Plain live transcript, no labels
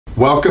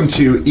Welcome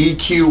to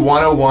EQ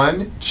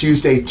 101,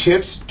 Tuesday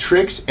tips,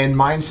 tricks, and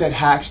mindset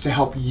hacks to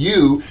help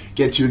you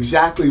get to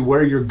exactly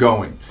where you're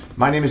going.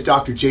 My name is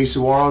Dr. Jay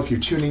Saguaro. If you're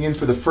tuning in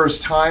for the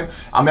first time,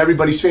 I'm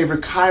everybody's favorite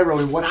chiro,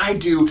 and what I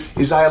do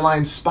is I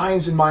align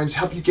spines and minds,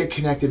 help you get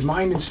connected,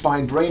 mind and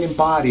spine, brain and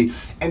body,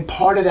 and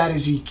part of that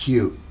is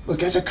EQ.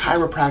 Look, as a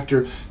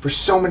chiropractor for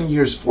so many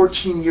years,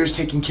 14 years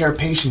taking care of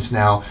patients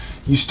now,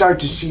 you start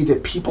to see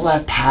that people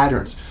have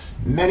patterns.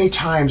 Many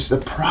times the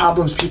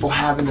problems people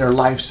have in their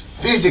lives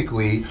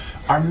physically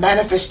are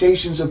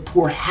manifestations of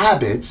poor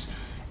habits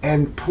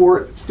and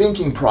poor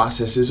thinking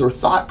processes or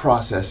thought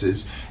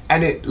processes,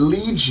 and it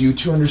leads you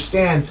to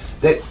understand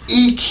that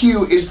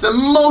EQ is the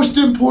most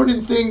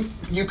important thing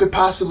you could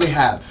possibly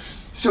have.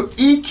 So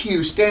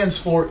EQ stands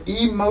for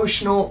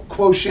emotional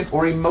quotient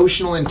or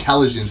emotional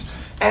intelligence.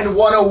 And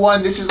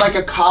 101, this is like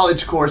a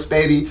college course,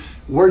 baby.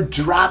 We're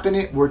dropping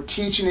it, we're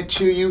teaching it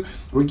to you,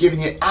 we're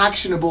giving you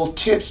actionable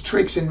tips,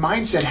 tricks, and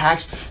mindset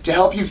hacks to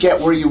help you get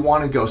where you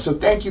want to go. So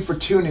thank you for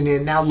tuning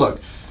in. Now look,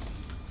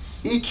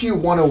 EQ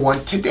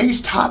 101, today's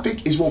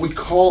topic is what we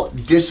call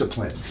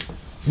discipline.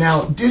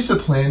 Now,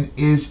 discipline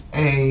is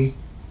a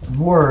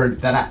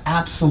word that I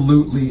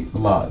absolutely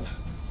love.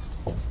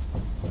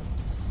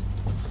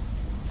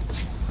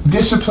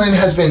 Discipline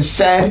has been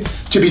said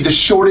to be the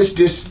shortest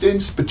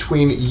distance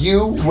between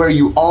you, where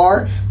you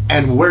are,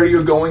 and where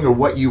you're going or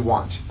what you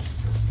want.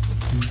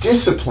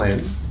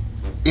 Discipline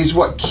is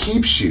what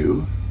keeps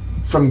you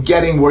from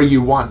getting where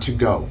you want to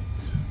go.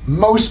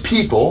 Most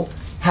people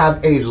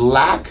have a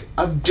lack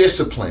of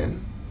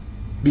discipline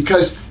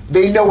because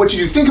they know what to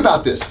do. Think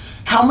about this.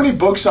 How many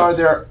books are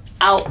there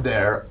out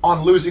there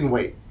on losing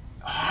weight?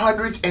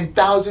 Hundreds and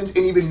thousands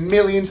and even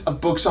millions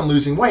of books on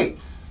losing weight.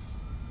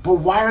 But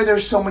why are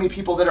there so many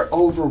people that are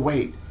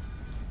overweight?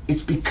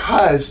 It's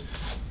because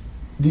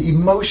the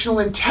emotional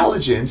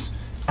intelligence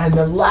and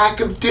the lack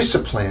of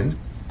discipline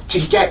to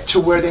get to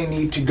where they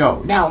need to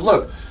go. Now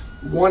look,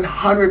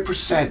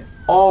 100%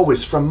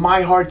 always from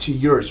my heart to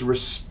yours,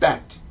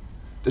 respect.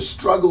 The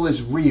struggle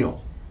is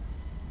real.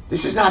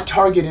 This is not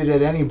targeted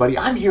at anybody.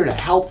 I'm here to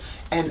help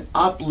and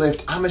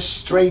uplift. I'm a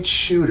straight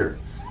shooter.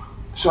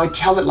 So I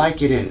tell it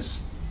like it is.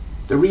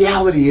 The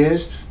reality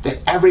is that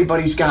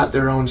everybody's got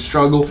their own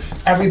struggle.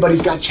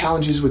 Everybody's got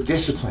challenges with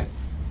discipline.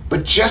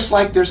 But just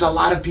like there's a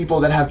lot of people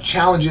that have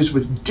challenges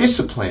with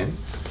discipline,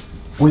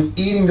 with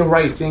eating the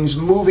right things,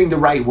 moving the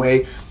right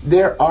way,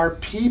 there are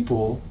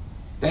people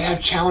that have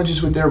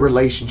challenges with their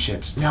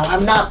relationships. Now,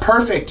 I'm not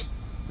perfect.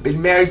 I've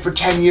been married for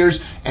 10 years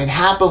and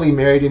happily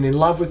married and in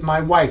love with my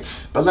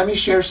wife. But let me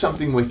share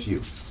something with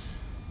you.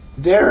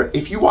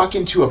 If you walk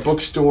into a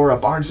bookstore, a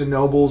Barnes &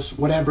 Noble's,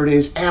 whatever it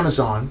is,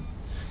 Amazon,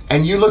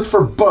 and you look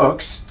for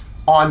books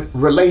on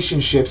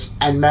relationships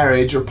and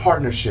marriage or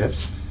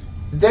partnerships,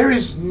 there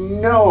is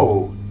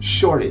no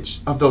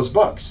shortage of those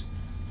books.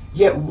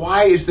 Yet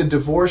why is the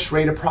divorce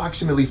rate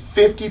approximately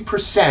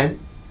 50%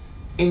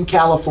 in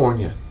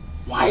California?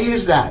 Why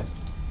is that?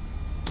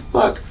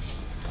 Look,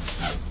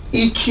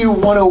 EQ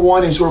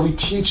 101 is where we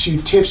teach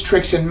you tips,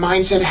 tricks, and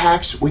mindset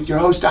hacks with your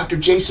host, Dr.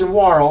 Jason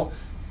Warrell,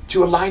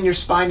 to align your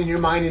spine and your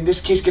mind. In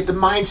this case, get the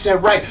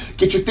mindset right,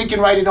 get your thinking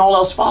right, and all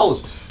else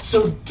follows.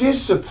 So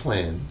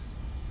discipline,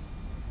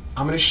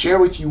 I'm going to share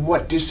with you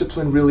what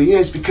discipline really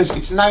is, because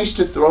it's nice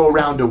to throw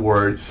around a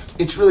word.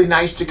 It's really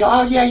nice to go,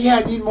 oh yeah,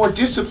 I need more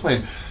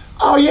discipline.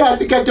 Oh yeah, I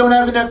think I don't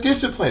have enough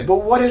discipline. But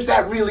what does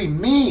that really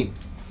mean?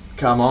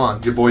 Come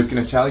on, your boy's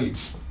going to tell you.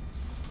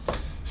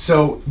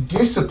 So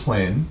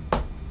discipline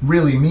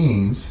really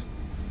means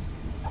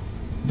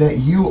that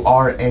you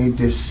are a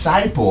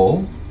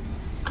disciple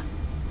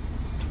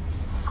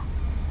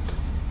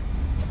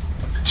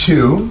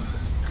to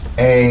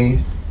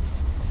a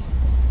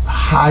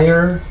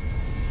higher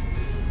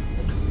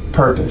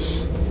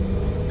purpose.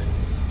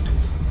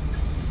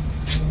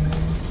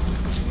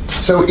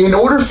 So in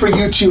order for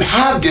you to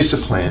have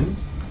discipline,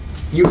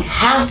 you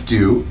have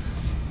to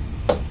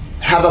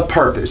have a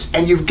purpose,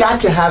 and you've got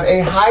to have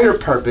a higher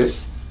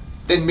purpose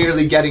than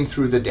merely getting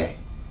through the day.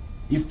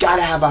 You've got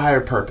to have a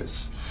higher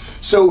purpose.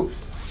 So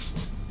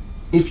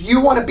if you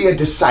want to be a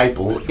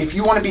disciple, if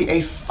you want to be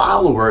a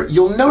follower,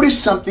 you'll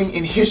notice something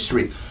in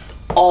history.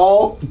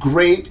 All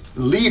great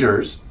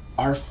leaders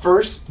are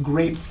first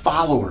great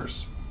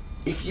followers.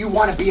 If you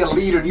want to be a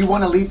leader and you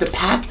want to lead the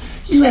pack,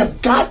 you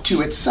have got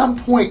to, at some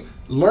point,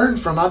 learn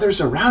from others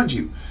around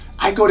you.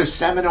 I go to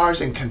seminars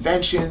and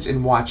conventions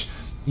and watch,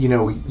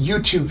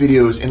 YouTube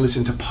videos and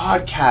listen to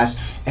podcasts,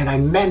 and I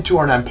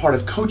mentor and I'm part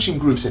of coaching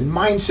groups and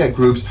mindset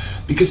groups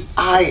because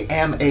I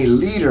am a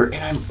leader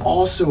and I'm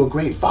also a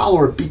great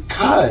follower,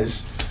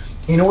 because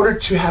in order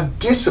to have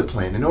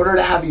discipline, in order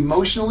to have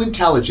emotional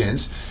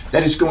intelligence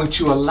that is going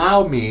to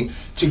allow me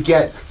to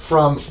get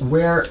from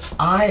where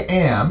I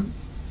am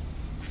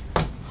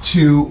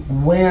to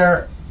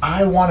where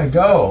I want to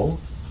go,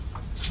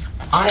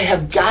 I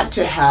have got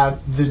to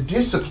have the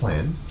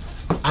discipline.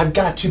 I've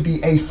got to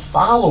be a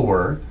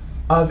follower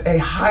of a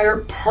higher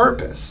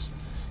purpose.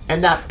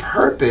 And that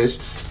purpose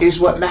is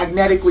what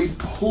magnetically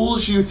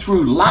pulls you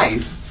through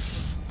life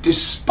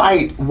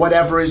despite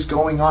whatever is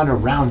going on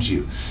around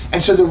you.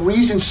 And so the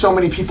reason so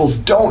many people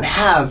don't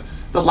have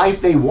the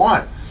life they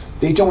want,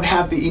 they don't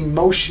have the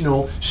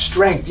emotional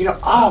strength.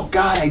 Oh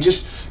God,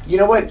 you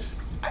know what?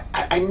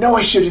 I know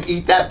I shouldn't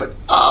eat that, but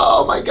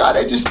oh my God,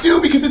 I just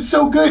do because it's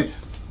so good.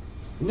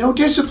 No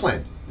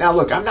discipline. Now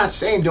look, I'm not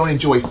saying don't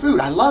enjoy food.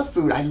 I love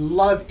food. I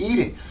love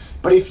eating.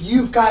 But if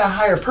you've got a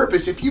higher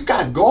purpose, if you've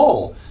got a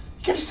goal,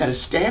 you got to set a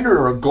standard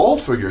or a goal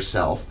for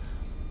yourself.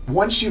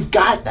 Once you've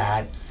got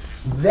that,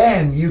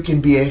 then you can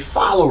be a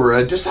follower,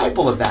 a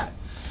disciple of that.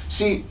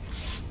 See,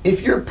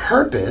 if your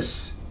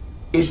purpose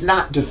is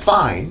not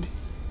defined,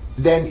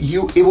 then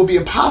it will be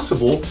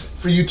impossible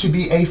for you to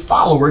be a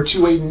follower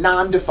to a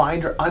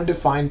non-defined or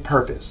undefined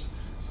purpose.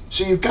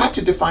 So you've got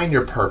to define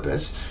your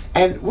purpose,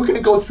 and we're going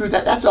to go through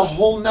that. That's a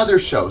whole nother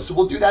show, so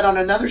we'll do that on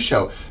another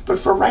show. But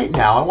for right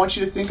now, I want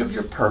you to think of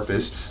your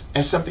purpose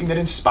as something that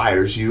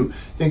inspires you.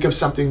 Think of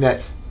something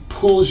that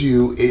pulls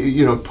you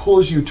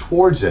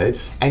towards it,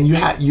 and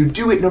you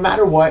do it no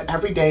matter what,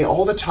 every day,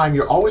 all the time.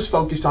 You're always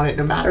focused on it,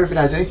 no matter if it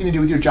has anything to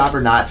do with your job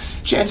or not.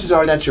 Chances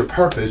are that's your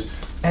purpose.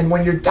 And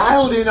when you're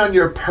dialed in on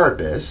your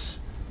purpose,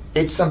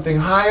 it's something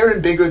higher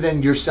and bigger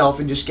than yourself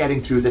and just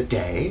getting through the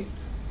day.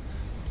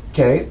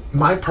 Okay,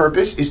 my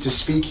purpose is to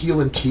speak, heal,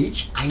 and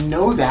teach. I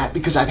know that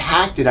because I've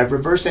hacked it, I've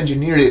reverse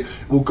engineered it.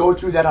 We'll go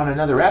through that on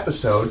another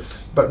episode.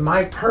 But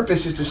my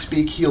purpose is to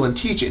speak, heal, and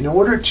teach. In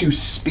order to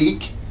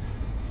speak,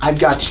 I've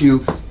got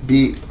to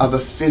be of a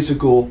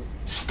physical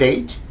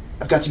state.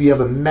 I've got to be of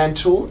a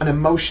mental and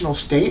emotional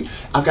state.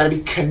 I've got to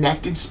be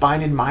connected,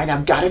 spine and mind.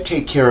 I've got to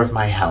take care of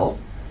my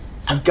health.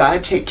 I've got to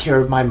take care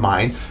of my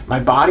mind. My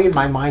body and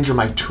my mind are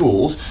my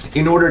tools.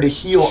 In order to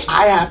heal,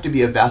 I have to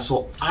be a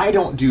vessel. I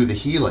don't do the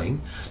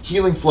healing.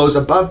 Healing flows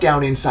above,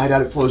 down, inside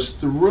out. It flows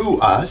through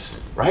us,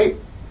 right?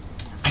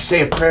 I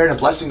say a prayer and a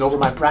blessing over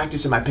my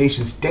practice and my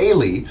patients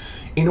daily.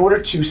 In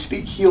order to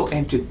speak, heal,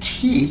 and to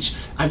teach,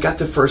 I've got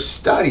to first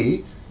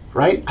study,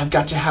 right? I've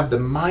got to have the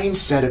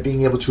mindset of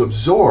being able to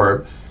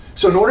absorb.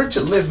 So in order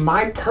to live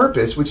my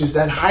purpose, which is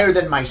then higher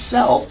than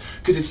myself,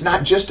 because it's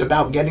not just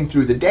about getting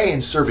through the day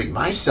and serving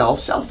myself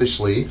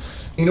selfishly,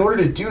 in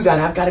order to do that,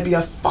 I've got to be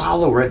a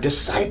follower, a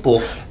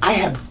disciple. I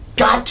have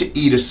got to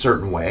eat a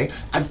certain way.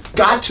 I've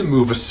got to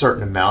move a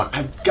certain amount.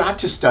 I've got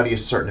to study a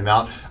certain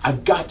amount.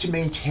 I've got to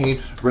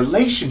maintain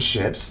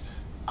relationships.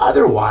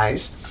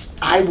 Otherwise,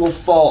 I will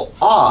fall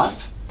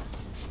off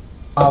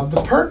of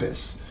the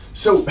purpose.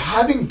 So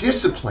having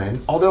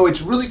discipline, although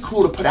it's really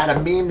cool to put out a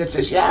meme that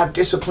says, yeah, have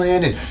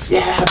discipline, and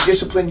yeah, have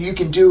discipline, you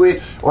can do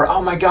it, or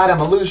oh my God,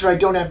 I'm a loser, I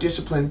don't have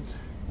discipline.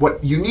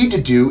 What you need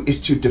to do is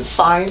to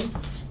define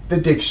the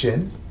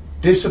diction.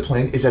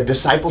 Discipline is a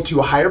disciple to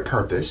a higher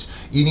purpose.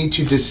 You need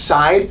to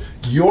decide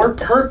your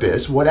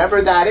purpose,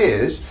 whatever that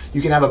is.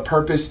 You can have a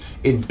purpose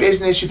in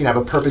business, you can have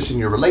a purpose in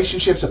your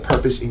relationships, a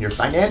purpose in your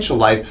financial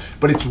life,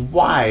 but it's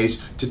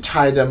wise to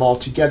tie them all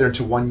together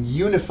into one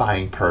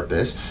unifying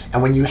purpose.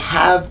 And when you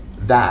have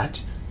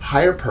that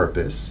higher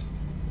purpose,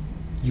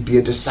 you be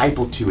a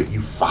disciple to it,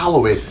 you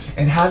follow it,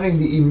 and having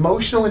the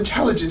emotional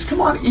intelligence, come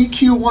on,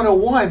 EQ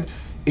 101,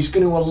 is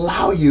going to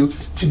allow you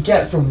to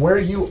get from where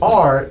you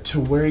are to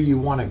where you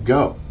want to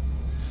go.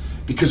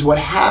 Because what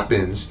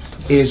happens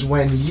is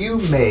when you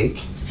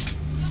make,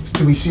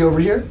 can we see over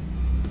here?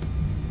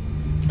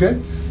 Good?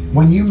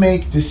 When you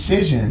make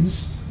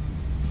decisions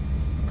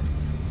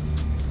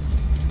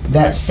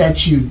that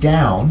set you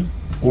down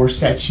or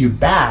set you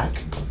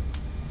back,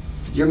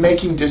 you're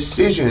making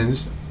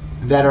decisions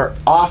that are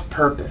off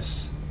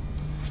purpose.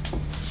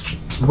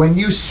 When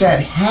you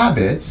set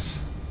habits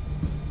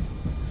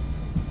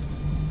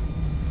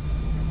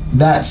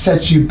that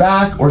set you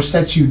back or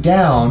set you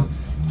down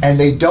and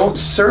they don't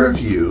serve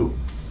you,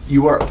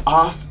 you are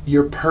off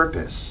your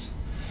purpose.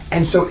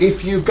 And so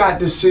if you've got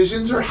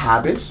decisions or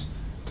habits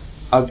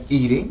of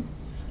eating,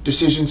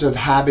 decisions of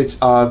habits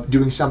of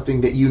doing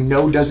something that you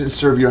know doesn't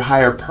serve your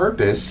higher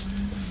purpose,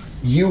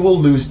 you will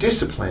lose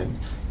discipline.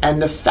 And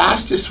the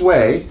fastest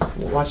way,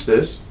 watch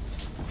this,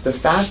 the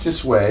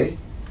fastest way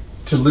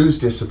to lose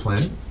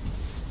discipline,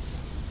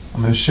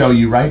 I'm going to show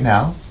you right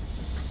now.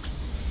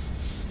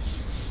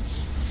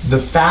 The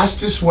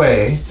fastest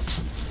way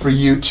for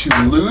you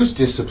to lose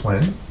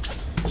discipline,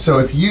 so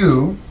if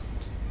you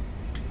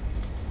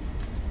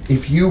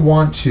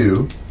want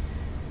to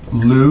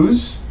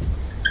lose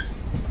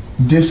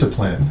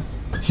discipline,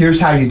 here's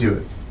how you do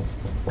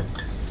it.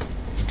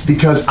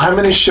 Because I'm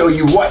going to show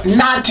you what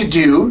not to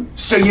do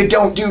so you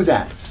don't do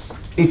that.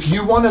 If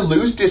you want to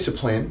lose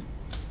discipline,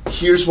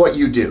 here's what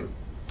you do.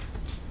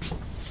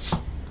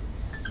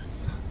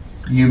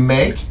 You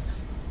make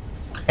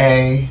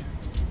a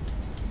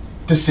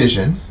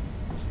decision,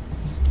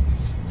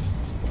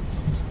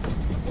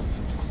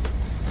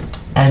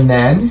 and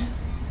then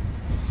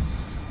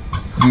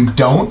you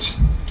don't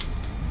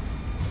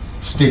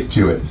stick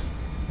to it.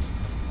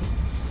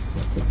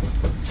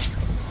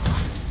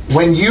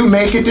 When you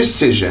make a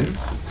decision,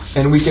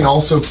 and we can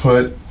also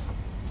put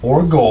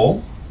or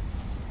goal,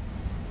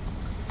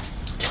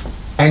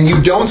 and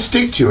you don't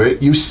stick to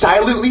it, you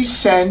silently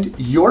send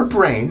your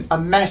brain a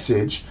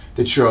message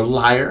that you're a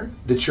liar,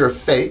 that you're a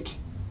fake,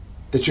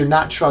 that you're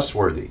not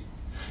trustworthy.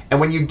 And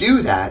when you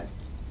do that,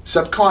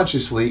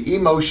 subconsciously,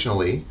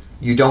 emotionally,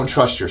 you don't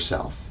trust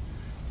yourself.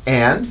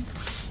 And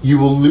you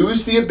will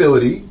lose the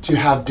ability to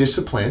have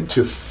discipline,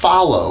 to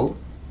follow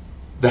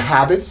the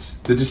habits,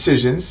 the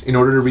decisions in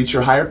order to reach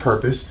your higher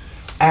purpose.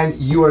 And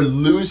you are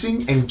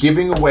losing and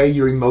giving away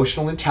your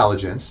emotional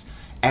intelligence,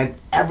 and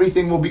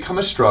everything will become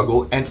a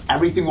struggle and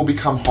everything will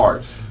become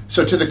hard.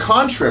 So to the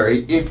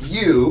contrary, if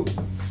you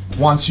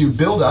want to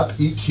build up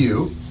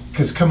EQ,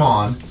 because come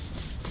on,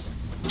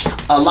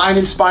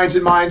 Aligning Spines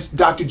and Minds,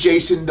 Dr.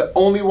 Jason, the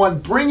only one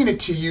bringing it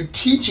to you,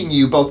 teaching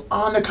you both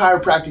on the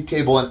chiropractic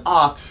table and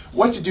off,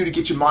 what to do to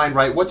get your mind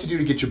right, what to do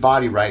to get your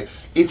body right.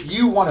 If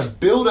you want to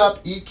build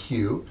up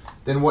EQ,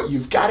 then what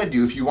you've got to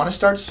do, if you want to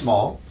start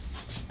small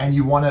and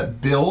you want to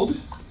build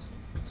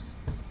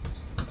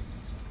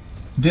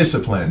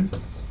discipline,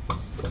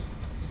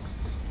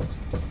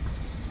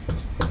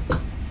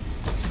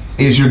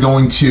 is you're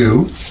going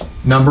to,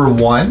 number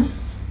one,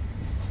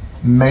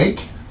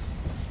 make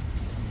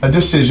a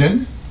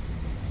decision,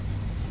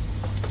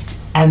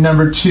 and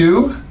number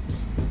two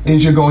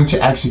is you're going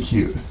to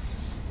execute.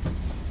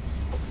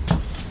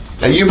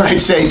 Now you might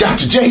say,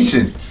 Dr.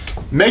 Jason,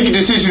 make a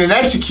decision and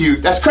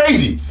execute, that's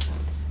crazy.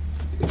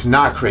 It's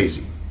not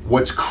crazy.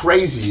 What's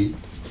crazy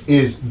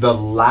is the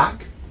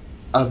lack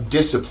of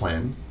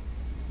discipline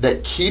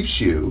that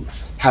keeps you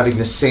having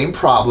the same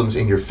problems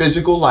in your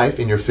physical life,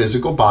 in your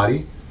physical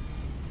body.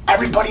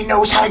 Everybody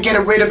knows how to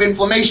get rid of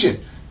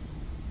inflammation.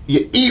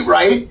 You eat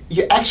right,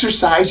 you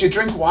exercise, you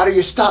drink water,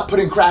 you stop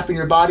putting crap in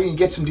your body, and you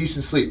get some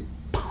decent sleep.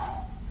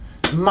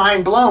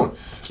 Mind blown.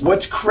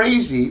 What's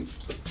crazy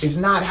is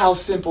not how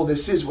simple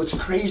this is. What's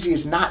crazy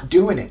is not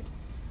doing it.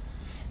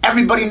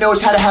 Everybody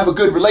knows how to have a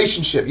good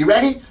relationship. You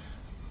ready?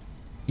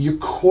 You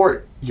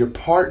court your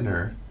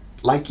partner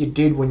like you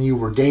did when you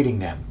were dating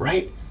them,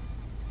 right?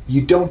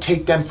 You don't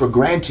take them for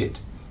granted.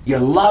 You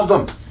love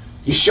them.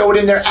 You show it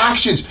in their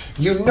actions.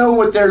 You know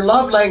what their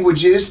love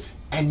language is,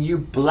 and you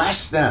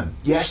bless them.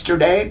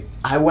 Yesterday,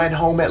 I went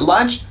home at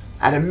lunch,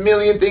 had a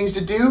million things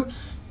to do.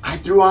 I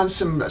threw on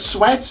some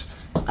sweats.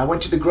 I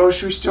went to the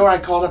grocery store. I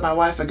called up my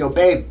wife. I go,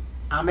 babe,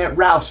 I'm at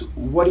Ralph's.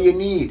 What do you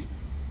need?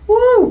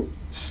 Woo!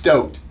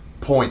 Stoked.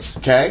 Points,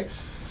 okay?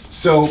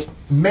 So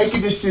make a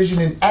decision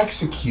and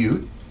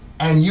execute,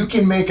 and you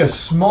can make a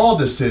small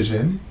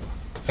decision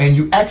and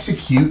you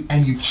execute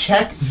and you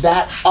check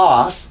that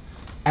off,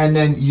 and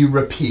then you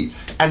repeat.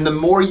 And the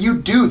more you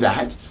do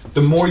that,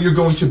 the more you're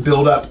going to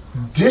build up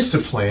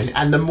discipline,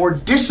 and the more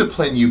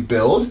discipline you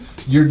build,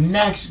 you're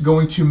next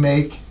going to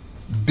make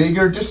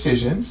bigger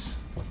decisions.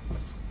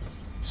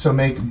 So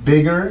make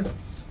bigger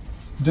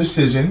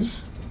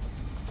decisions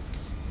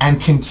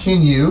and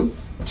continue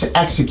to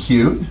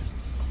execute.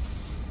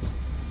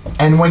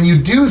 And when you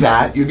do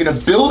that, you're going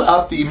to build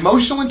up the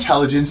emotional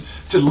intelligence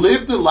to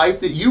live the life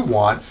that you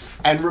want.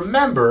 And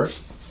remember,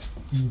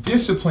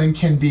 discipline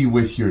can be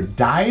with your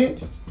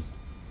diet,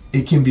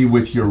 it can be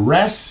with your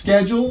rest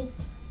schedule,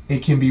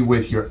 it can be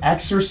with your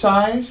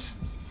exercise,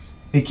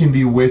 it can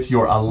be with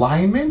your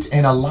alignment.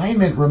 And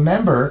alignment,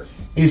 remember,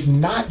 is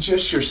not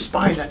just your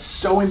spine. That's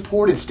so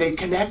important. Stay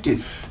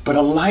connected. But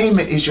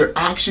alignment is your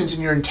actions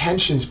and your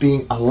intentions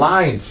being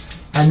aligned.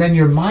 And then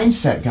your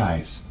mindset,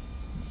 guys.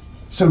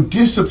 So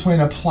discipline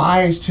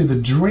applies to the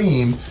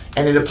dream,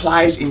 and it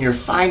applies in your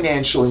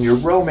financial, in your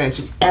romance,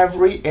 in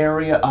every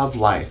area of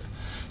life.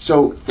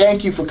 So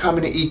thank you for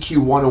coming to EQ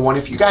 101.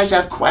 If you guys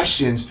have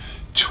questions,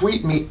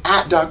 tweet me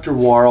at Dr.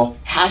 Worrell,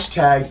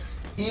 hashtag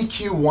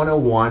EQ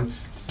 101.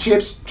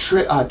 Tips,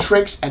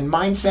 tricks, and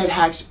mindset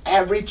hacks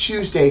every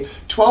Tuesday,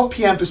 12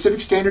 p.m. Pacific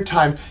Standard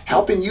Time,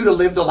 helping you to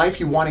live the life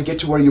you want and get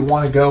to where you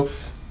want to go.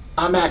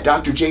 I'm at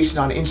Dr. Jason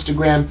on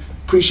Instagram.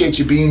 Appreciate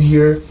you being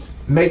here.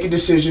 Make a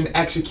decision,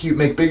 execute,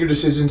 make bigger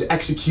decisions,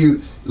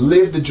 execute,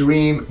 live the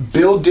dream,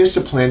 build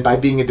discipline by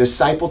being a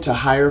disciple to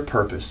higher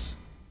purpose.